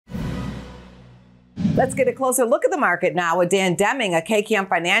Let's get a closer look at the market now with Dan Deming at KKM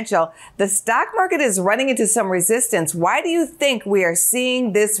Financial. The stock market is running into some resistance. Why do you think we are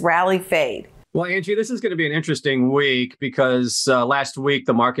seeing this rally fade? Well, Angie, this is going to be an interesting week because last week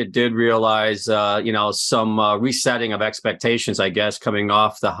the market did realize, some resetting of expectations, I guess, coming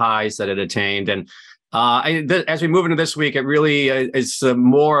off the highs that it attained. And as we move into this week, it really is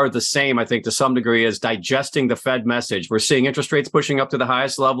more of the same, I think, to some degree, as digesting the Fed message. We're seeing interest rates pushing up to the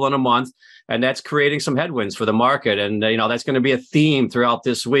highest level in a month, and that's creating some headwinds for the market. And, that's going to be a theme throughout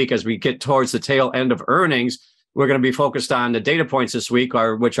this week as we get towards the tail end of earnings. We're going to be focused on the data points this week,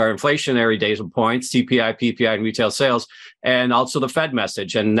 which are inflationary data points, CPI, PPI, and retail sales, and also the Fed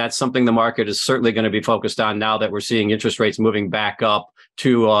message. And that's something the market is certainly going to be focused on now that we're seeing interest rates moving back up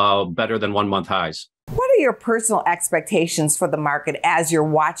to better than 1 month highs. What are your personal expectations for the market as you're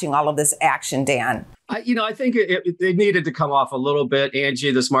watching all of this action, Dan? I think it needed to come off a little bit,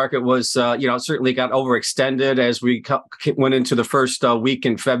 Angie. This market was, certainly got overextended as we went into the first week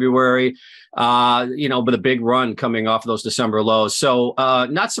in February, with a big run coming off of those December lows. So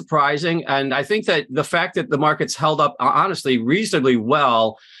not surprising. And I think that the fact that the market's held up, honestly, reasonably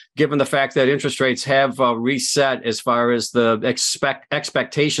well, given the fact that interest rates have reset as far as the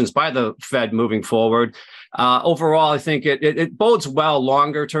expectations by the Fed moving forward. Overall, I think it bodes well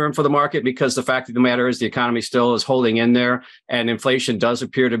longer term for the market because the fact of the matter is the economy still is holding in there and inflation does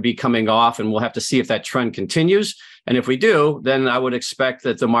appear to be coming off, and we'll have to see if that trend continues. And if we do, then I would expect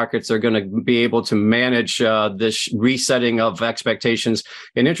that the markets are going to be able to manage this resetting of expectations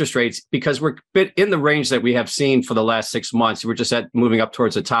in interest rates because we're a bit in the range that we have seen for the last 6 months. We're just moving up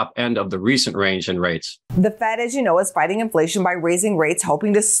towards the top end of the recent range in rates. The Fed, as you know, is fighting inflation by raising rates,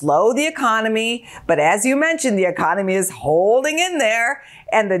 hoping to slow the economy. But as you mentioned, the economy is holding in there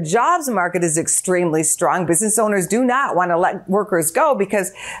and the jobs market is extremely strong. Business owners do not want to let workers go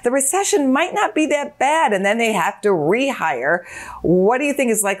because the recession might not be that bad and then they have to rehire. What do you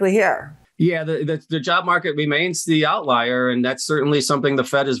think is likely here? Yeah, the job market remains the outlier, and that's certainly something the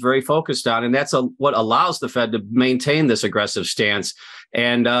Fed is very focused on, and that's what allows the Fed to maintain this aggressive stance.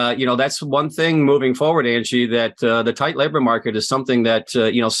 And, that's one thing moving forward, Angie, that the tight labor market is something that,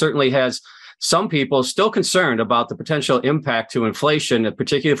 certainly has some people still concerned about the potential impact to inflation,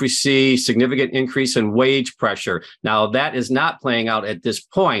 particularly if we see significant increase in wage pressure. Now, that is not playing out at this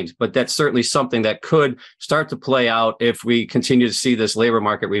point, but that's certainly something that could start to play out if we continue to see this labor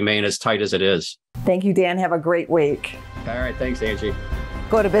market remain as tight as it is. Thank you, Dan. Have a great week. All right. Thanks, Angie.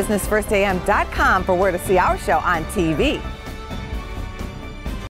 Go to businessfirstam.com for where to see our show on TV.